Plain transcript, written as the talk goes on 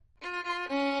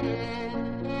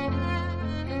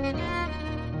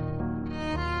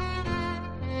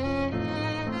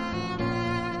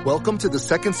Welcome to the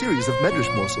second series of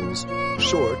Medrash Morsels,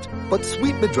 short but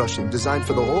sweet midrashim designed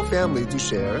for the whole family to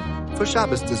share for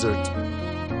Shabbos dessert.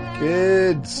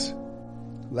 Kids,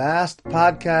 last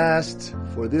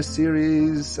podcast for this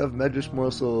series of Medrash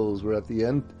Morsels. We're at the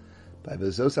end by the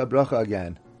ZOS HABERACHA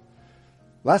again.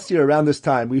 Last year around this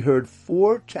time we heard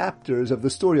 4 chapters of the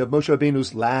story of Moshe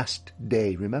Rabaynu's last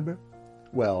day, remember?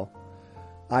 Well,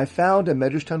 I found a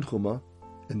Medrash Tanchuma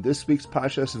in this week's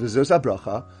Parshas ZOS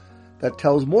HABERACHA that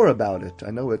tells more about it. I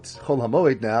know it's Chol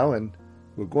HaMoed now, and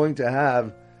we're going to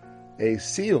have a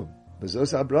Siyum,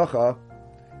 ZOS HABERACHA,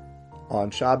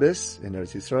 on Shabbos in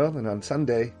Eretz Yisrael and on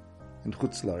Sunday in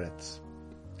Chutz La'aretz.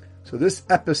 So this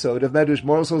episode of Medrash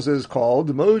Morsels is called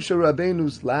Moshe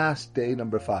Rabaynu's Last Day,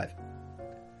 number 5.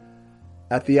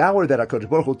 At the hour that HaKadosh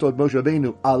Baruch Hu told Moshe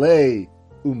Rabbeinu, Alei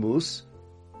Umus,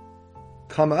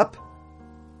 come up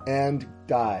and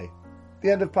die.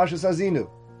 The end of Parshas Azinu.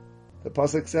 The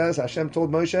pasuk says, Hashem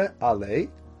told Moshe, Alei,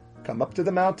 come up to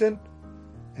the mountain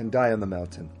and die on the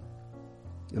mountain.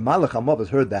 The Malach HaMavet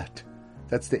heard that.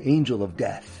 That's the angel of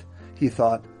death. He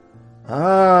thought,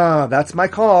 that's my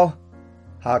call.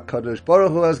 HaKadosh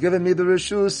Baruch Hu has given me the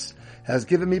reshus, has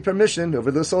given me permission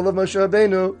over the soul of Moshe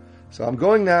Rabbeinu, so I'm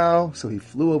going now. So he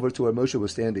flew over to where Moshe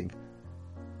was standing,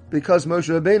 because Moshe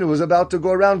Rabbeinu was about to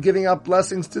go around giving out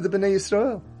blessings to the Bnei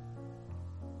Yisrael.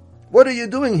 What are you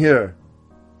doing here?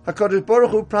 HaKadosh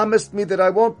Baruch Hu promised me that I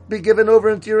won't be given over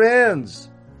into your hands,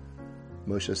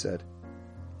 Moshe said.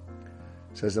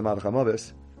 Says the Malach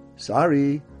HaMavet,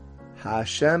 sorry,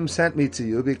 Hashem sent me to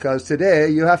you because today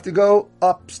you have to go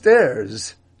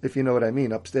upstairs, if you know what I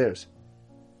mean, upstairs.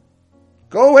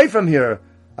 Go away from here.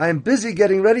 I am busy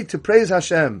getting ready to praise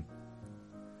Hashem.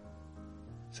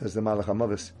 Says the Malach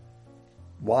HaMavet,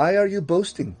 why are you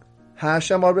boasting?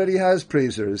 Hashem already has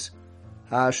praisers.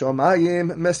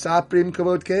 Hashomayim mesaprim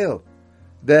kavod keil.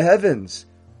 The heavens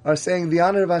are saying the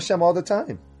honor of Hashem all the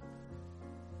time.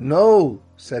 No,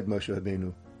 said Moshe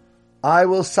Rabbeinu, I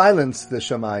will silence the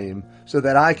Shamayim so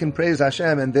that I can praise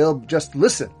Hashem and they'll just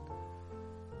listen.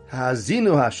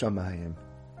 Hazinu Hashamayim.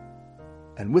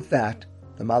 And with that,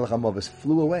 the Malach HaMavet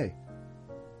flew away.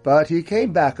 But he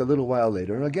came back a little while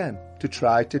later again to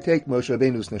try to take Moshe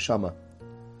Rabbeinu's neshama.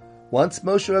 Once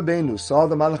Moshe Rabbeinu saw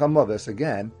the Malach HaMavet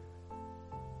again,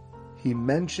 he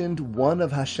mentioned one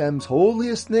of Hashem's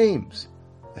holiest names,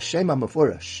 Hashem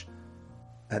HaMeforash,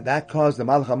 and that caused the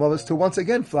Malach HaMavet to once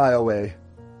again fly away.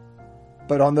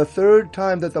 But on the third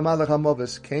time that the Malach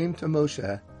HaMavet came to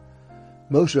Moshe,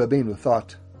 Moshe Rabbeinu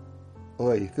thought,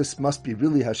 Oy, this must be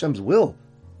really Hashem's will.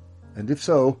 And if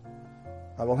so,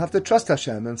 I will have to trust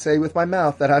Hashem and say with my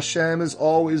mouth that Hashem is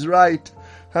always right.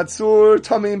 Hatzur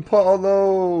Tamim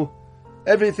Pa'alo.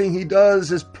 Everything he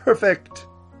does is perfect.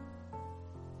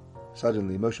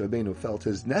 Suddenly Moshe Rabbeinu felt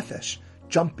his nefesh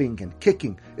jumping and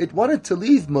kicking. It wanted to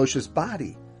leave Moshe's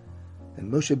body.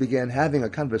 And Moshe began having a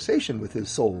conversation with his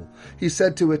soul. He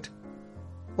said to it,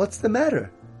 what's the matter?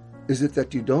 Is it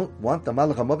that you don't want the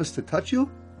Malach HaMavet to touch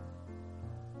you?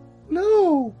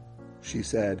 No, she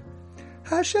said.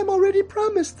 Hashem already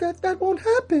promised that won't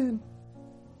happen.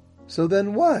 So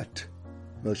then what?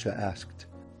 Moshe asked.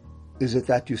 Is it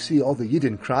that you see all the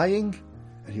Yidden crying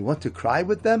and you want to cry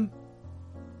with them?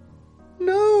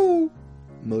 No,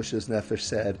 Moshe's nefesh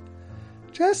said.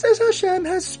 Just as Hashem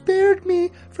has spared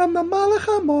me from the Malach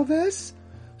HaMavet,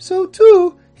 so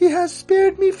too he has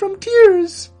spared me from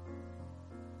tears.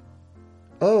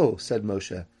 Oh, said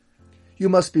Moshe, you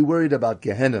must be worried about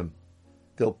Gehenna.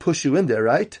 They'll push you in there,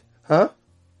 right? Huh?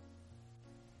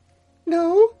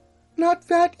 No, not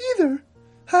that either.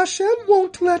 Hashem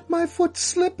won't let my foot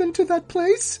slip into that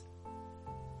place.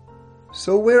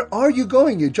 So where are you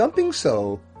going? You're jumping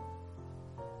so.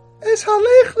 Es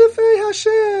halech lefei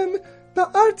Hashem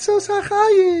ba'artzos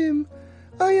hachayim.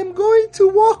 I am going to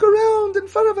walk around in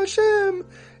front of Hashem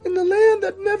in the land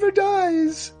that never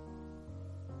dies.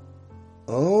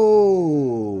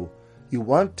 Oh, you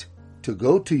want to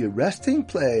go to your resting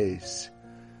place.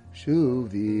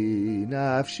 Shuvi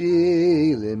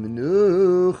nafshi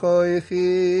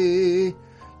limnuchoichi.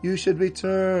 You should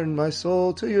return, my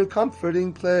soul, to your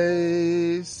comforting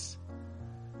place.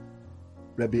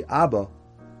 Rabbi Abba,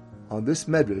 on this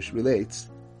medrash, relates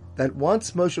that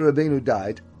once Moshe Rabbeinu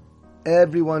died,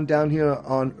 everyone down here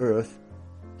on earth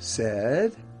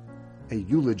said a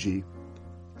eulogy,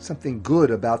 something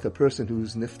good about the person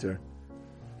who's nifter.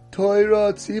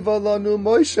 Torah tziva lanu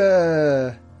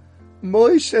Moshe.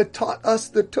 Moshe taught us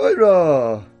the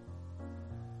Torah.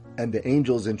 And the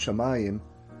angels in Shamayim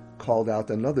called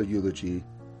out another eulogy,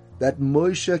 that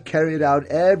Moshe carried out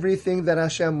everything that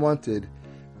Hashem wanted,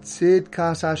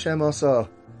 Tzidkas Hashem asa,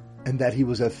 and that he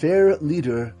was a fair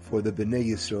leader for the Bnei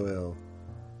Yisrael.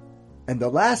 And the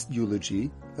last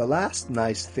eulogy, the last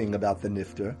nice thing about the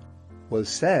Nifter, was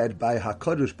said by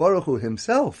HaKadosh Baruch Hu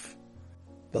himself.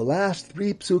 The last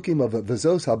 3 psukim of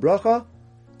ZOS HABERACHA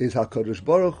is HaKadosh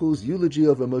Baruch Hu's eulogy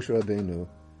over Moshe Rabaynu.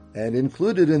 And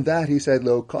included in that he said,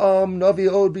 Lo kam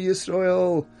Navi od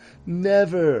b'Yisrael,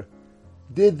 never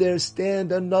did there stand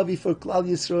a Navi for Klal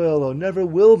Yisrael, or never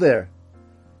will there.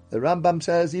 The Rambam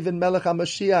says even Melech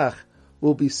HaMashiach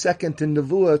will be second in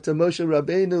Nevuah to Moshe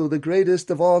Rabbeinu, the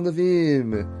greatest of all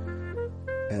Nevi'im.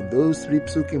 And those 3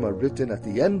 psukim are written at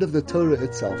the end of the Torah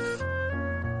itself.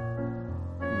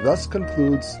 Thus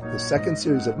concludes the second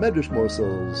series of Medrash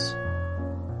Morsels.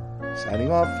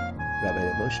 Signing off,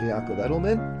 Rabbi Moshe Yaakov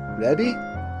Edelman,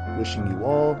 Rebbe, wishing you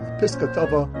all Piska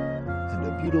Tova and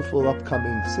a beautiful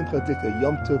upcoming Simcha Dika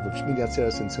Yom Tov of Shmini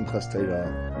Atzeres and Simchas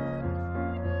Torah.